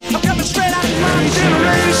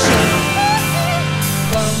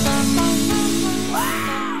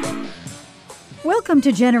Welcome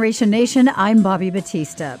to Generation Nation. I'm Bobby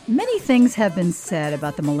Batista. Many things have been said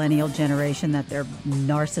about the millennial generation, that they're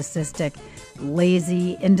narcissistic,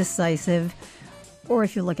 lazy, indecisive, or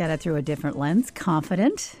if you look at it through a different lens,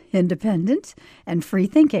 confident, independent, and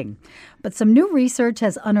free-thinking. But some new research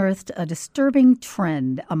has unearthed a disturbing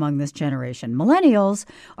trend among this generation. Millennials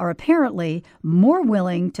are apparently more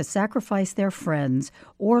willing to sacrifice their friends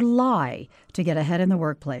or lie to get ahead in the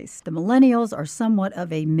workplace. The millennials are somewhat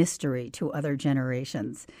of a mystery to other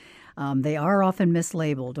generations. They are often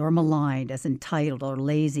mislabeled or maligned as entitled or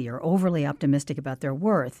lazy or overly optimistic about their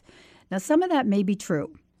worth. Now, some of that may be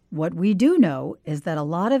true. What we do know is that a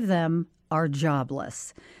lot of them are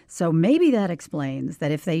jobless. So maybe that explains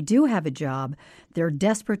that if they do have a job, they're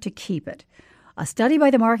desperate to keep it. A study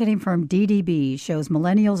by the marketing firm DDB shows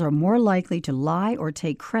millennials are more likely to lie or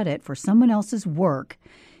take credit for someone else's work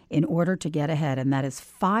in order to get ahead, and that is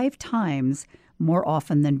 5 times more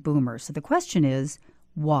often than boomers. So the question is,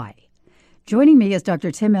 why? Joining me is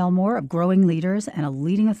Dr. Tim Elmore of Growing Leaders and a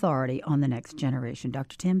leading authority on the next generation.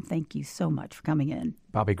 Dr. Tim, thank you so much for coming in.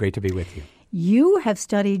 Bobby, great to be with you. You have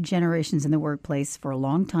studied generations in the workplace for a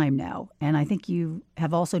long time now, and I think you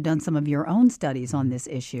have also done some of your own studies on this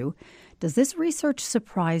issue. Does this research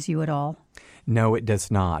surprise you at all? No, it does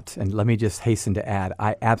not. And let me just hasten to add,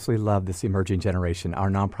 I absolutely love this emerging generation. Our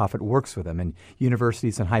nonprofit works with them in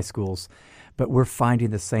universities and high schools, but we're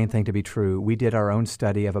finding the same thing to be true. We did our own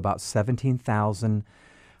study of about 17,000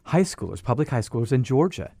 high schoolers, public high schoolers in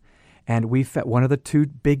Georgia. And one of the 2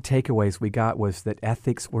 big takeaways we got was that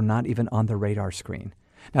ethics were not even on the radar screen.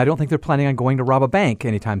 Now, I don't think they're planning on going to rob a bank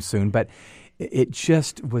anytime soon, but it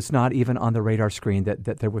just was not even on the radar screen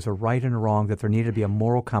that there was a right and a wrong, that there needed to be a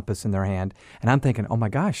moral compass in their hand. And I'm thinking, oh my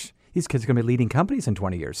gosh, these kids are going to be leading companies in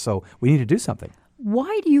 20 years, so we need to do something.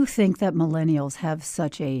 Why do you think that millennials have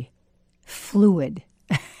such a fluid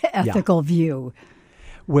ethical view?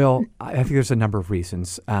 Well, I think there's a number of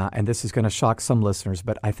reasons, and this is going to shock some listeners,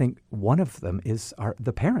 but I think one of them is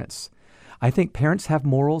the parents. I think parents have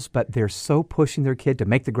morals, but they're so pushing their kid to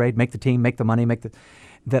make the grade, make the team, make the money,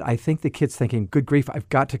 that I think the kid's thinking, good grief, I've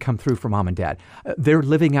got to come through for mom and dad. They're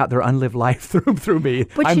living out their unlived life through me.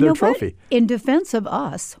 But I'm their trophy. What? In defense of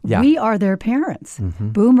us, we are their parents. Mm-hmm.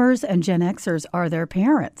 Boomers and Gen Xers are their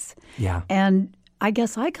parents. Yeah. And I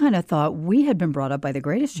guess I kind of thought we had been brought up by the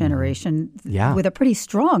greatest generation with a pretty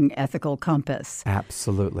strong ethical compass.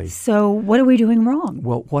 Absolutely. So what are we doing wrong?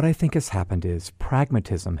 Well, what I think has happened is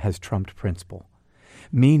pragmatism has trumped principle,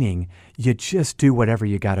 meaning you just do whatever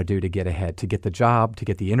you got to do to get ahead, to get the job, to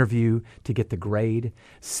get the interview, to get the grade.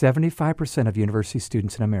 75% of university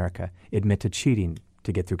students in America admit to cheating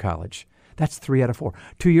to get through college. That's 3 out of 4.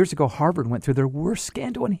 2 years ago, Harvard went through their worst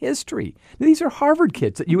scandal in history. These are Harvard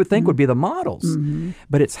kids that you would think would be the models. Mm-hmm.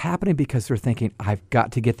 But it's happening because they're thinking, I've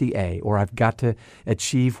got to get the A, or I've got to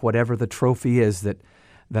achieve whatever the trophy is that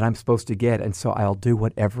I'm supposed to get, and so I'll do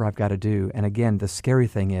whatever I've got to do. And again, the scary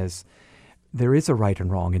thing is there is a right and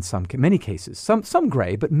wrong in many cases. Some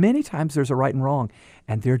gray, but many times there's a right and wrong,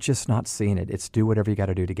 and they're just not seeing it. It's do whatever you got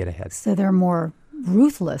to do to get ahead. So they're more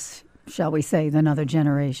ruthless, shall we say, than other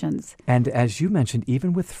generations. And as you mentioned,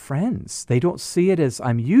 even with friends, they don't see it as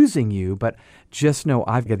I'm using you, but just know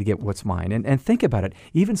I've got to get what's mine. And think about it.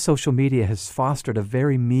 Even social media has fostered a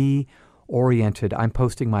very me-oriented, I'm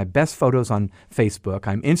posting my best photos on Facebook,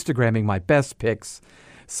 I'm Instagramming my best pics.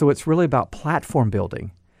 So it's really about platform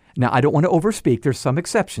building. Now, I don't want to overspeak. There's some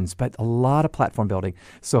exceptions, but a lot of platform building.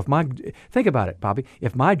 So think about it, Bobby.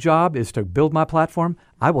 If my job is to build my platform,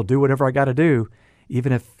 I will do whatever I got to do,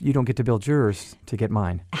 even if you don't get to build yours to get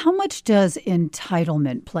mine. How much does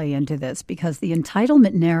entitlement play into this? Because the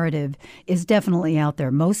entitlement narrative is definitely out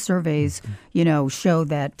there. Most surveys, show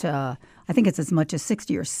that I think it's as much as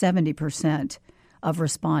 60 or 70% of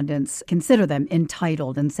respondents consider them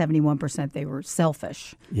entitled, and 71% they were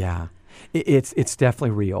selfish. Yeah. It's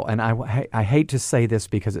definitely real. And I hate to say this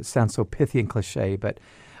because it sounds so pithy and cliche, but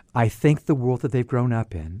I think the world that they've grown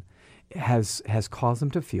up in has caused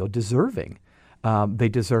them to feel deserving. They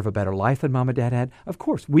deserve a better life than mom and dad had. Of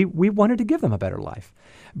course, we wanted to give them a better life.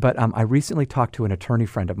 But I recently talked to an attorney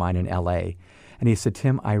friend of mine in L.A., and he said,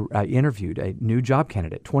 Tim, I interviewed a new job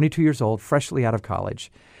candidate, 22 years old, freshly out of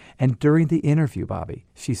college. And during the interview, Bobby,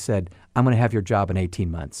 she said, I'm going to have your job in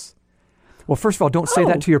 18 months. Well, first of all, don't say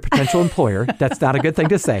that to your potential employer. That's not a good thing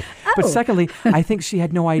to say. But secondly, I think she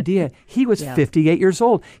had no idea. He was 58 years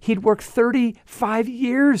old. He'd worked 35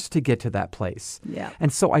 years to get to that place. Yeah.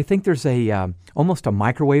 And so I think there's almost a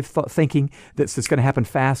microwave thinking that's just going to happen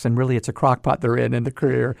fast, and really it's a crock pot they're in the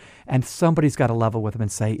career. And somebody's got to level with them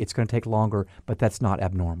and say it's going to take longer, but that's not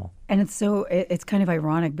abnormal. And it's kind of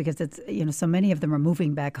ironic because it's, so many of them are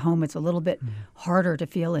moving back home. It's a little bit harder to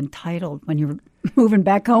feel entitled when you're moving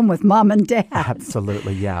back home with mom and dad.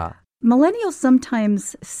 Absolutely, yeah. Millennials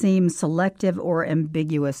sometimes seem selective or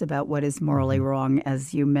ambiguous about what is morally wrong,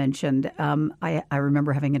 as you mentioned. I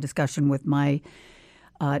remember having a discussion with my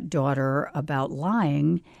daughter about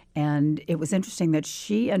lying, and it was interesting that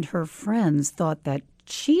she and her friends thought that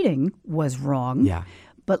cheating was wrong,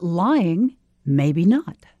 but lying, maybe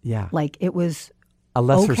not. Yeah. Like it was a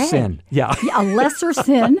lesser sin. Yeah. A lesser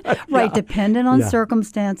sin, right, dependent on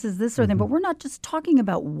circumstances, this sort of thing. But we're not just talking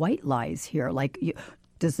about white lies here, like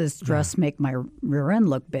does this dress make my rear end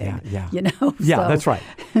look big? Yeah. So. That's right.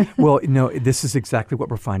 Well, this is exactly what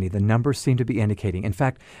we're finding. The numbers seem to be indicating. In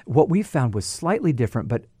fact, what we found was slightly different,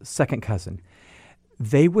 but second cousin.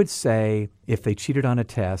 They would say if they cheated on a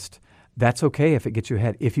test, that's okay if it gets you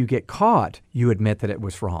ahead. If you get caught, you admit that it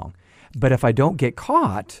was wrong. But if I don't get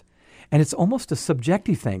caught, and it's almost a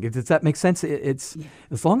subjective thing. Does that make sense? It's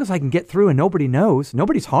as long as I can get through and nobody knows,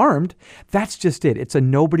 nobody's harmed, that's just it. It's a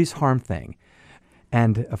nobody's harm thing.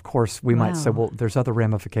 And, of course, we might say, well, there's other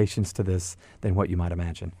ramifications to this than what you might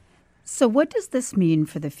imagine. So what does this mean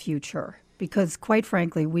for the future? Because, quite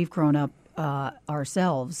frankly, we've grown up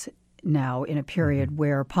ourselves now in a period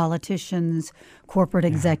where politicians, corporate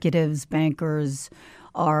executives, bankers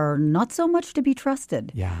are not so much to be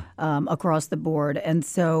trusted across the board. And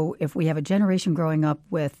so if we have a generation growing up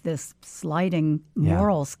with this sliding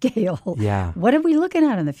moral scale, what are we looking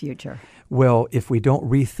at in the future? Well, if we don't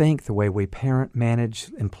rethink the way we parent,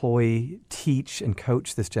 manage, employ, teach, and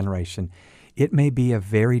coach this generation, it may be a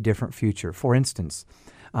very different future. For instance,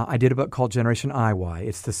 I did a book called Generation IY.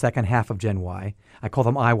 It's the second half of Gen Y. I call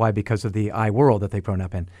them IY because of the I world that they've grown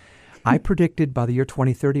up in. I predicted by the year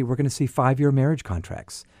 2030 we're going to see 5-year marriage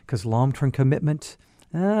contracts because long-term commitment,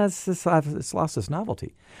 it's lost its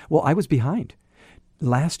novelty. Well, I was behind.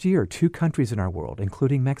 Last year, 2 countries in our world,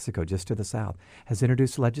 including Mexico just to the south, has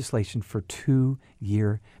introduced legislation for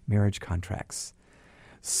 2-year marriage contracts.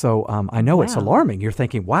 So I know it's alarming. You're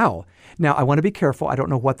thinking, wow. Now, I want to be careful. I don't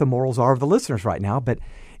know what the morals are of the listeners right now, but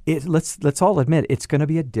let's all admit it's going to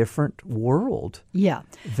be a different world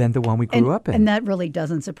than the one we grew up in. And that really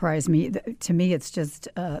doesn't surprise me. To me, it's just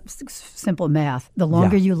simple math. The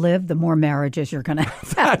longer you live, the more marriages you're going to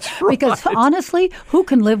have. That's right. Because honestly, who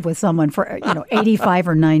can live with someone for 85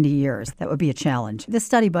 or 90 years? That would be a challenge. This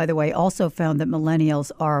study, by the way, also found that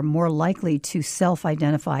millennials are more likely to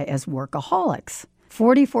self-identify as workaholics.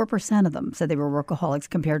 44% of them said they were workaholics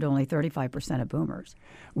compared to only 35% of boomers.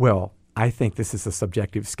 Well, I think this is a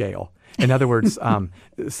subjective scale. In other words,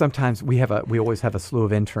 sometimes we always have a slew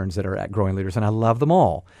of interns that are at Growing Leaders, and I love them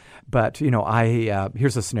all. But,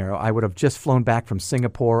 here's a scenario. I would have just flown back from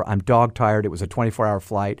Singapore. I'm dog tired. It was a 24-hour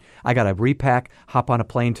flight. I got to repack, hop on a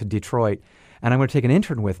plane to Detroit, and I'm going to take an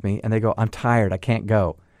intern with me. And they go, I'm tired. I can't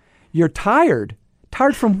go. You're tired?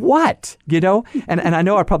 Tired from what? And I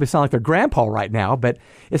know I probably sound like their grandpa right now, but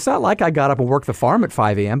it's not like I got up and worked the farm at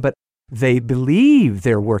 5 a.m., but they believe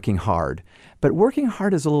they're working hard. But working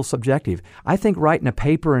hard is a little subjective. I think writing a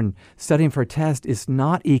paper and studying for a test is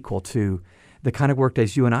not equal to the kind of work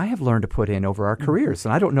days you and I have learned to put in over our careers.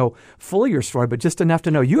 And I don't know fully your story, but just enough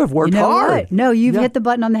to know you have worked hard. What? No, you've hit the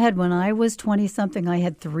button on the head. When I was 20-something, I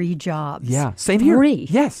had 3 jobs. Yeah, same here. 3.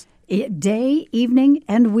 Yes. Day, evening,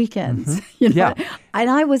 and weekends. And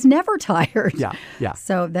I was never tired. Yeah.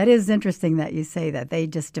 So that is interesting that you say that. They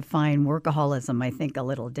just define workaholism, I think, a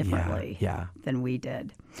little differently than we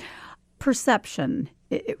did. Perception.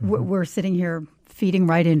 We're sitting here feeding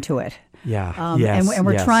right into it. And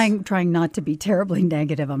we're trying not to be terribly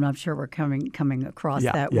negative. I'm not sure we're coming across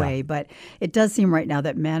that way. But it does seem right now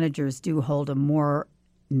that managers do hold a more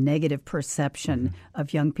negative perception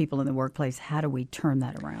of young people in the workplace. How do we turn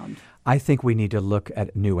that around? I think we need to look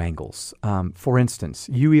at new angles. For instance,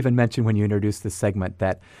 you even mentioned when you introduced this segment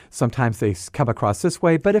that sometimes they come across this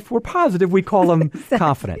way, but if we're positive, we call them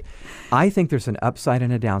confident. I think there's an upside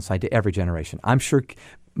and a downside to every generation. I'm sure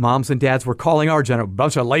moms and dads were calling our generation a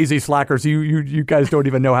bunch of lazy slackers. You guys don't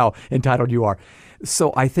even know how entitled you are.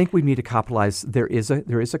 So I think we need to capitalize. There is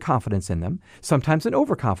a confidence in them, sometimes an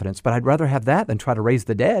overconfidence, but I'd rather have that than try to raise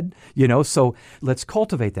the dead, So let's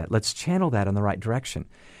cultivate that. Let's channel that in the right direction.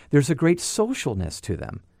 There's a great socialness to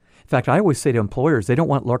them. In fact, I always say to employers, they don't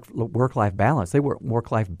want work-life balance. They want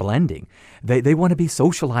work-life blending. They want to be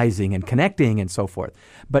socializing and connecting and so forth.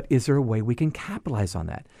 But is there a way we can capitalize on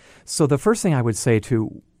that? So the first thing I would say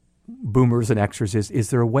to boomers and Xers is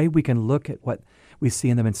there a way we can look at what we see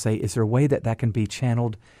in them and say, is there a way that can be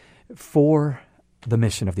channeled for the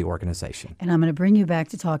mission of the organization? And I'm going to bring you back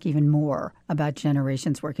to talk even more about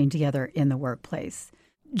generations working together in the workplace.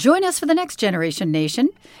 Join us for the next Generation Nation,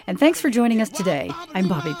 and thanks for joining us today. I'm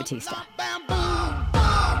Bobby Batista.